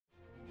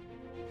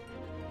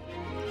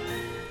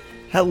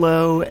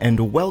Hello,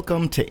 and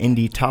welcome to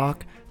Indie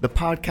Talk, the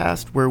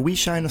podcast where we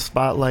shine a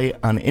spotlight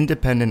on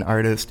independent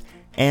artists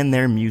and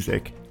their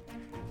music.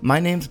 My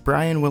name's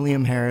Brian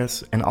William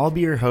Harris, and I'll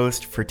be your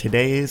host for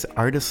today's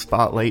Artist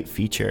Spotlight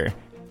feature.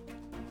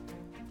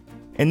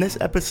 In this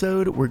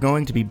episode, we're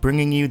going to be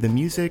bringing you the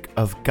music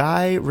of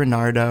Guy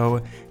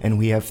Renardeau, and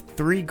we have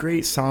 3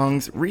 great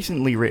songs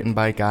recently written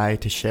by Guy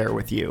to share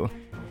with you.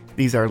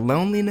 These are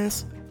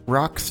Loneliness,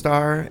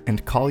 Rockstar,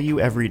 and Call You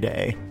Every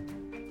Day.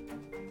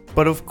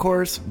 But of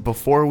course,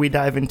 before we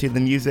dive into the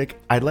music,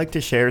 I'd like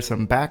to share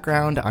some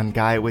background on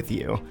Guy with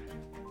you.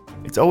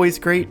 It's always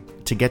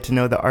great to get to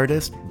know the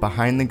artist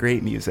behind the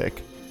great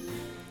music.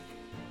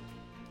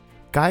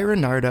 Guy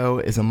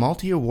Renardeau is a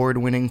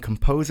multi-award-winning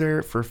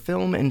composer for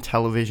film and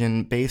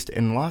television based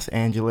in Los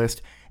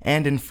Angeles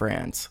and in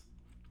France.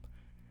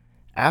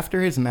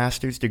 After his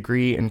master's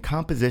degree in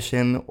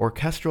composition,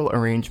 orchestral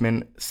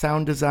arrangement,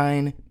 sound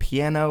design,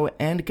 piano,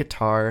 and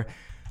guitar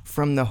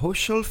from the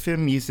Hochschule für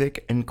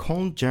Musik in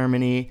Köln,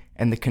 Germany,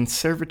 and the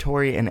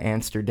Conservatory in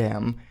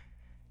Amsterdam,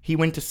 he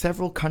went to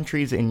several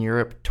countries in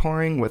Europe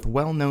touring with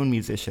well-known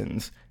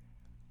musicians.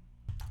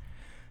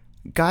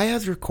 Guy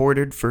has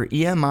recorded for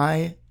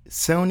EMI,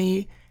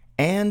 Sony,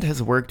 and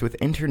has worked with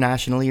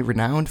internationally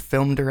renowned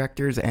film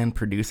directors and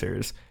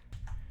producers.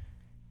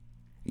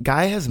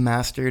 Guy has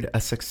mastered a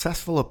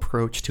successful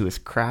approach to his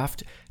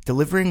craft,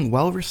 delivering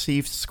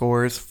well-received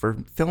scores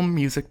for film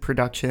music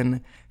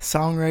production,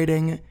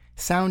 songwriting,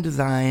 sound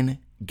design,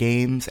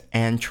 games,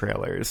 and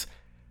trailers.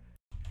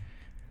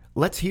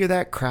 Let's hear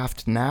that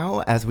craft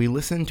now as we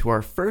listen to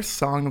our first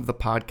song of the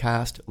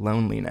podcast,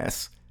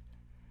 Loneliness.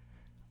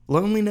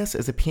 Loneliness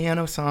is a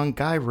piano song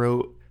Guy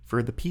wrote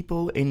for the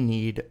people in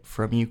need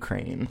from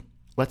Ukraine.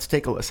 Let's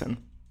take a listen.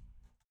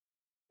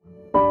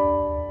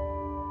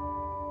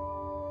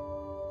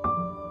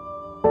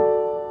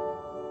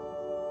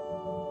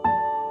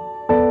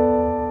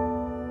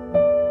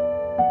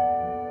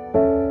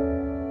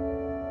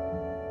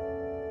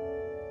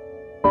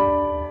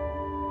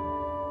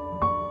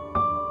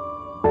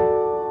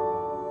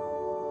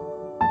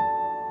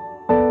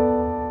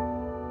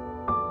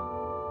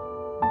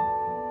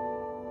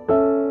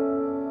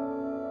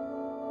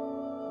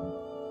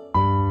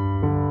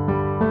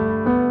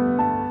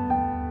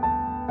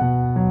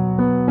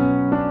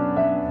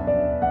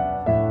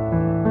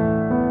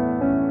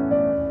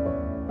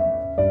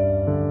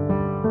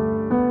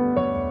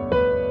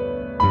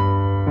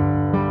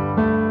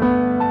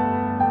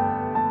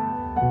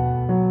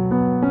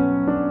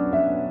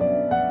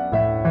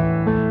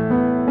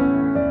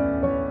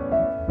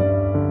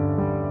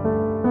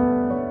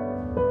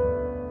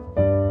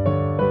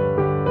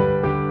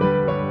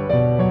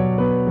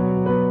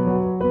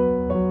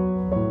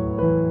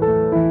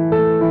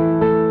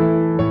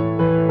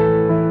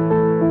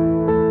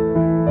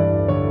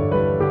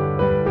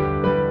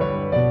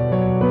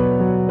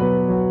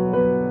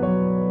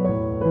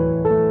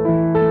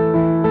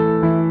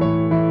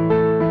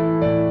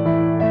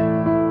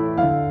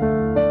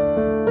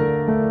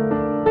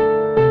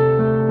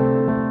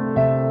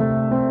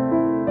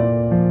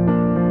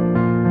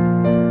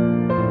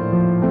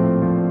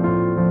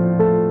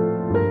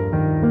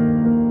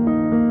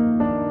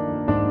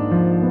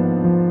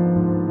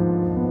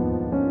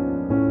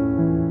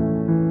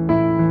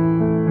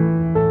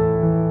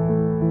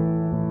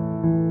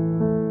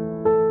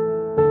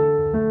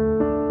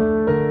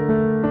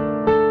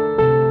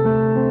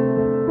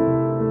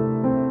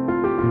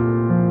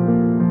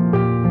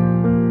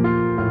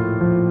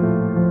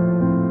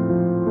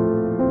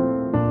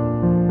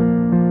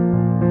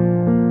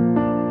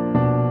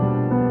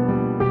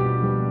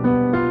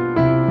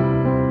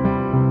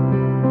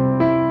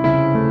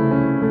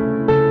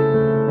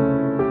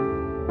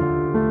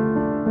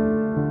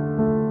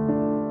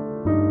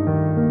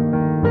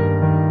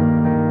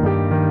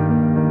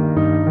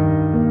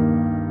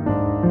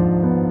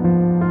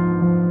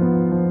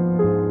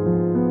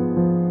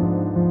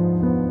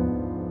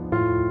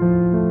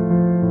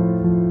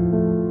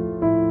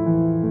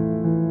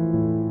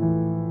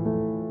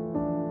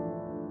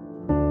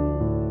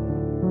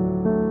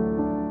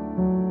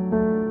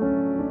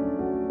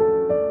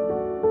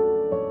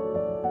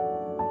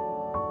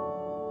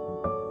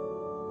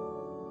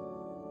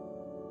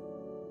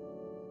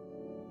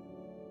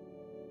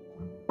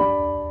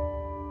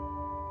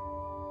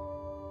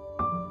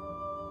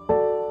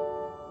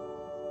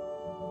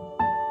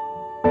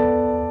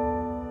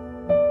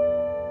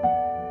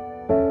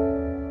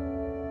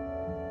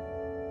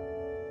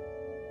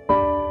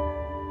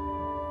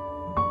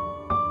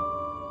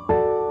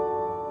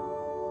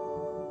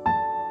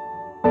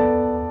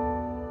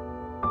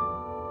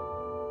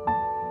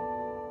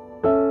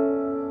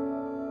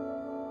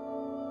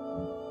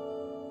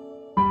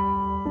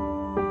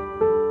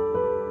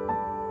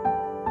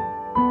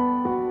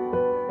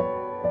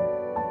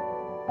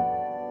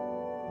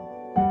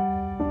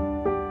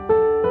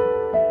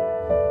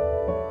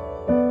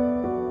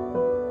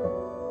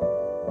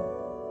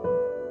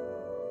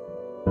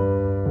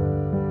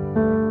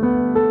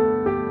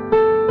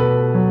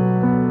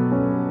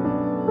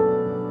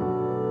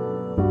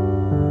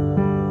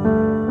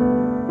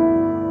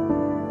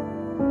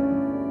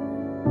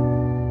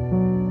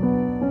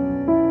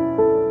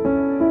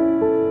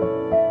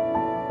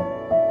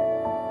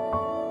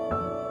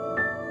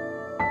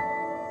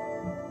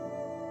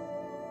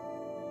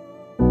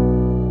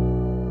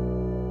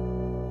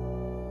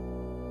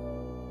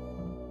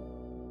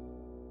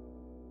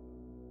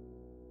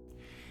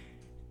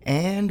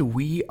 And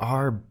we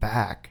are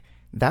back.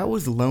 That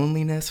was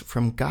Loneliness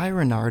from Guy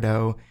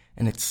Renardeau,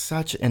 and it's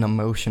such an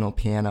emotional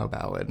piano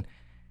ballad.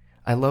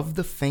 I love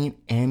the faint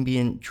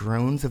ambient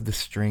drones of the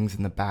strings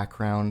in the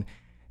background,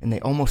 and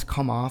they almost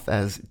come off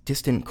as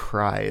distant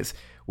cries,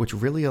 which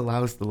really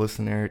allows the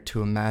listener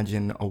to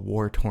imagine a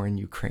war-torn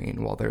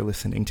Ukraine while they're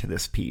listening to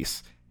this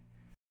piece.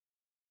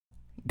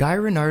 Guy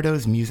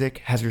Renardeau's music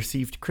has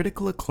received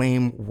critical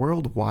acclaim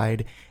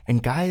worldwide,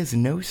 and Guy is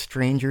no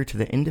stranger to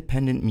the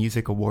Independent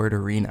Music Award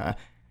arena.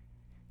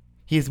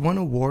 He has won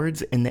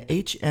awards in the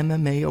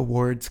HMMA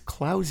Awards,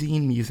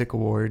 Clausine Music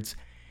Awards,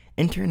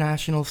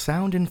 International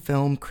Sound and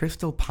Film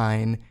Crystal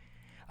Pine,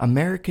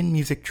 American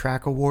Music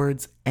Track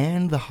Awards,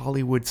 and the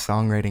Hollywood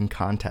Songwriting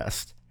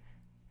Contest.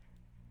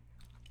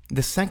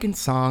 The second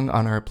song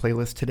on our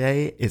playlist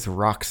today is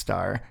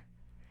Rockstar.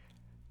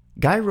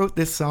 Guy wrote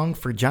this song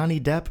for Johnny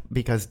Depp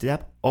because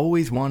Depp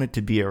always wanted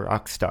to be a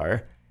rock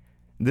star.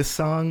 This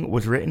song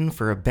was written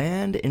for a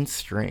band and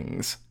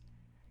strings.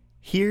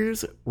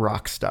 Here's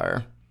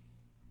Rockstar.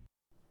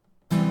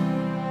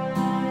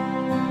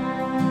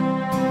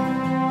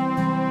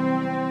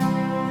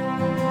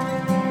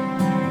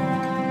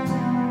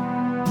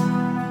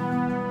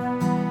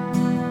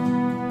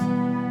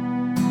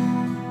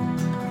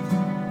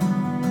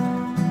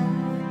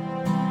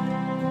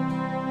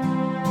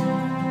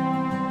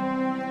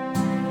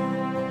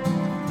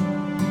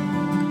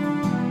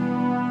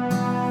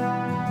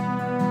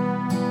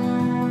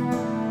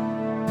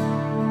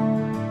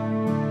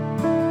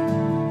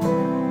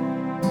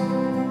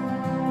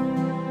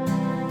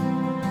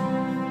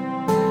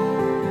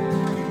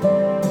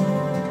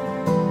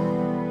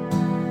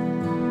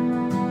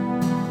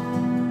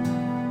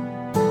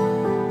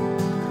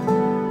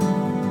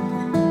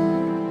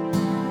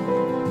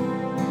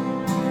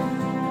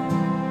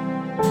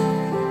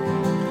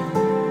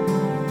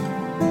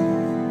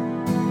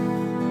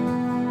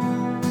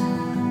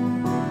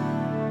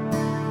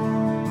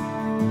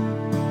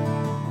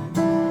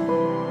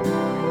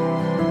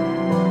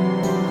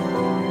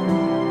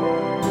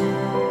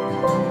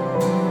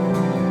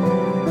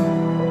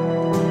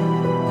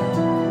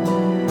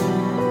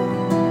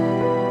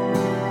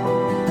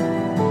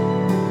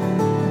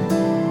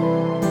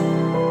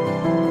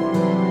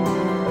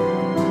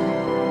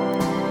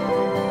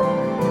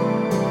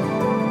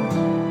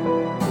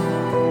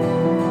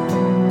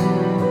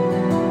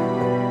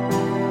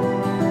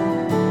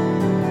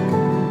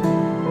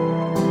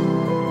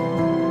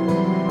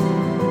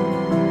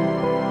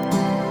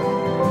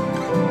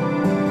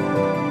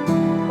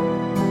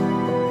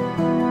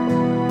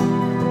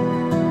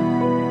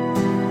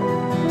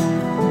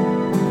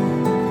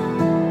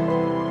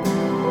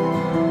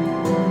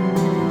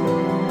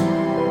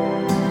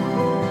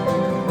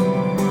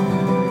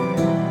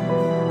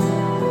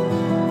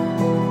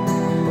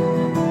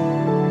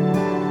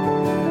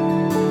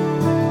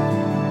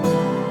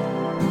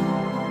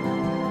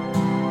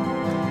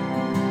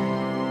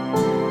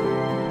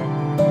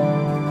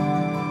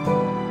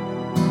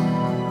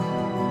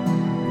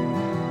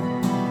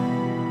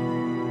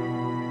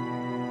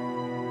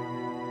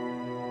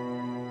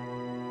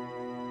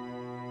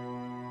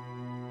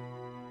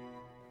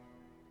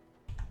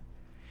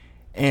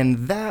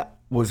 And that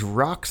was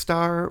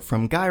Rockstar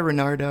from Guy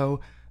Renardeau,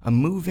 a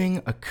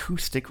moving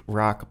acoustic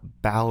rock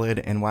ballad,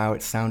 and wow,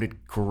 it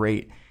sounded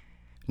great.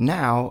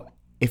 Now,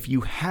 if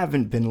you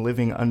haven't been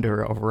living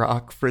under a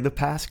rock for the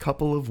past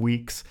couple of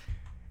weeks,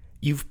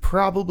 you've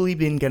probably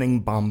been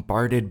getting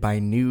bombarded by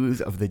news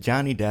of the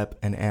Johnny Depp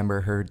and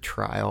Amber Heard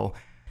trial.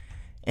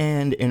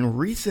 And in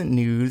recent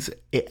news,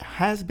 it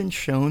has been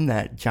shown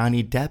that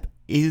Johnny Depp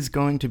is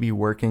going to be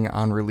working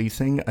on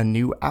releasing a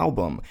new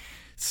album.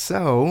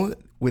 So,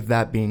 with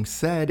that being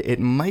said, it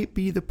might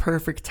be the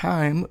perfect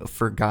time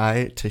for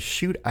Guy to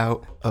shoot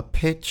out a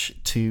pitch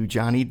to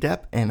Johnny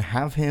Depp and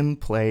have him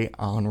play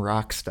on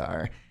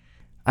Rockstar.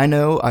 I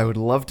know, I would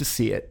love to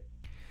see it.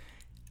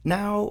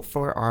 Now,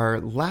 for our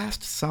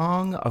last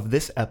song of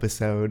this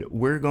episode,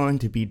 we're going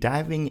to be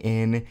diving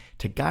in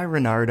to Guy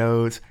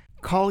Renardeau's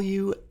Call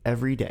You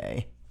Every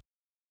Day.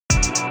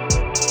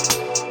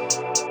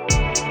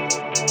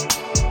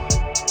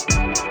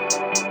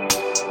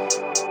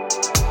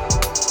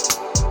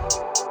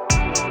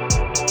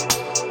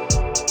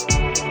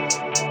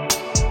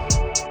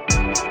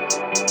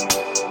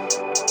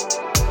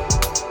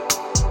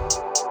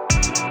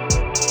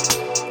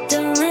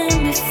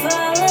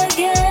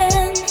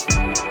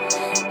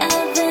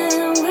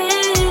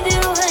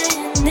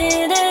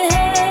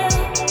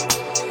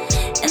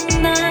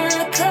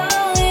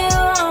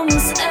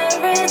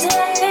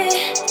 Day.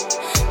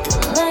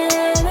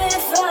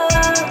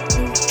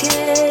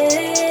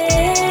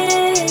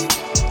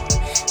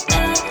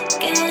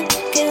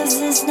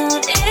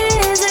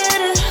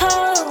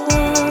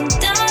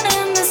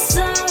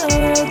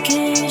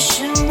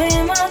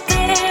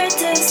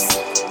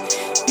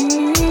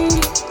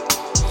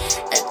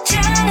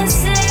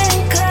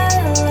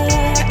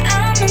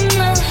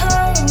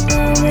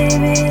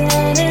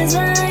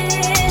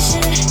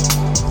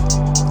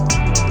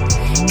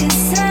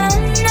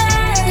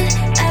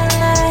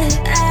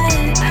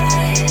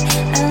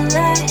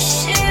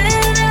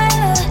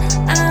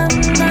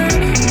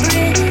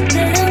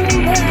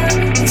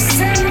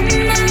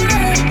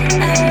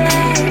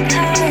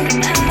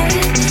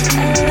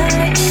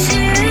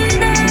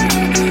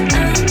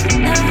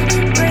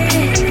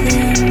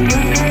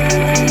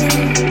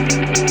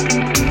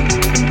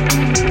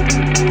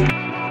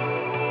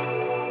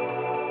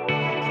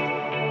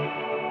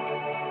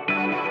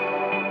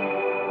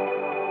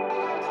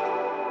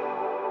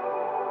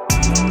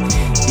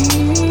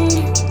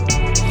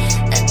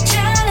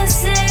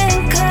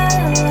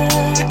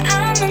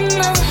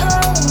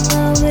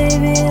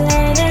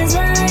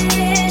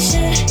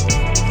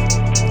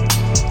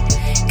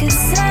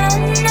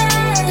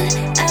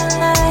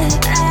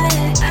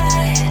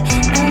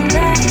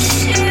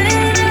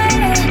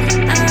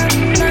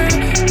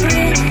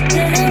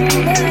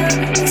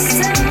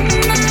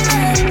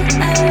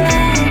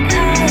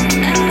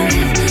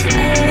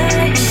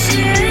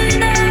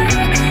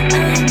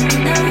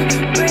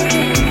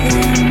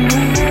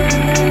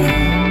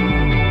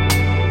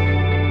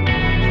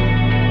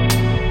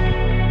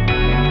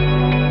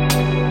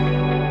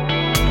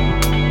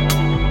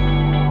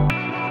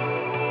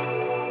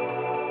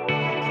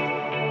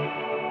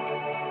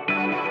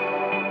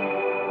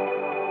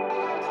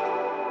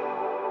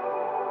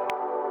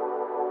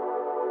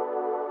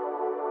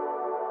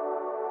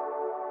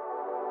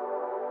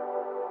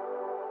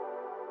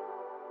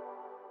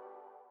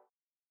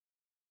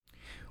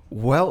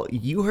 Well,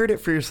 you heard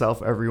it for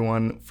yourself,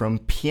 everyone. From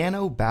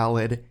piano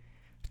ballad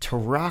to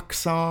rock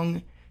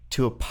song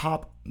to a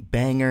pop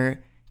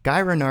banger,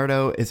 Guy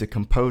Renardeau is a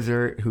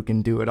composer who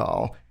can do it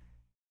all.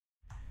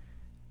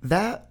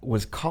 That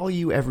was Call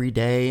You Every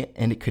Day,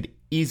 and it could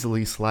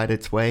easily slide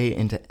its way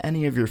into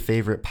any of your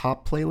favorite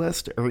pop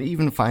playlist or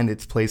even find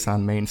its place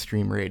on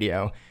mainstream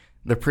radio.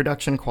 The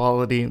production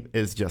quality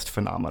is just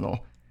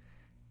phenomenal.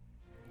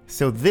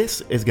 So this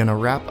is going to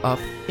wrap up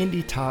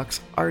Indie Talk's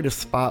Artist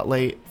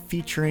Spotlight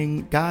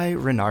featuring Guy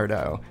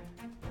Renardeau.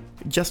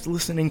 Just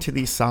listening to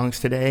these songs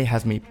today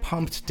has me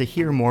pumped to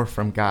hear more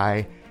from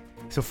Guy.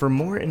 So for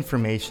more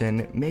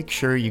information, make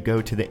sure you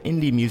go to the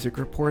Indie Music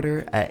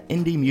Reporter at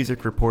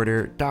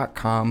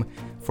indiemusicreporter.com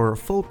for a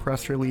full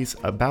press release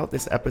about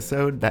this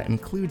episode that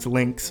includes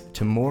links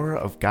to more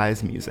of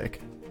Guy's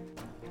music.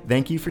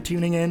 Thank you for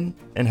tuning in,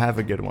 and have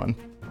a good one.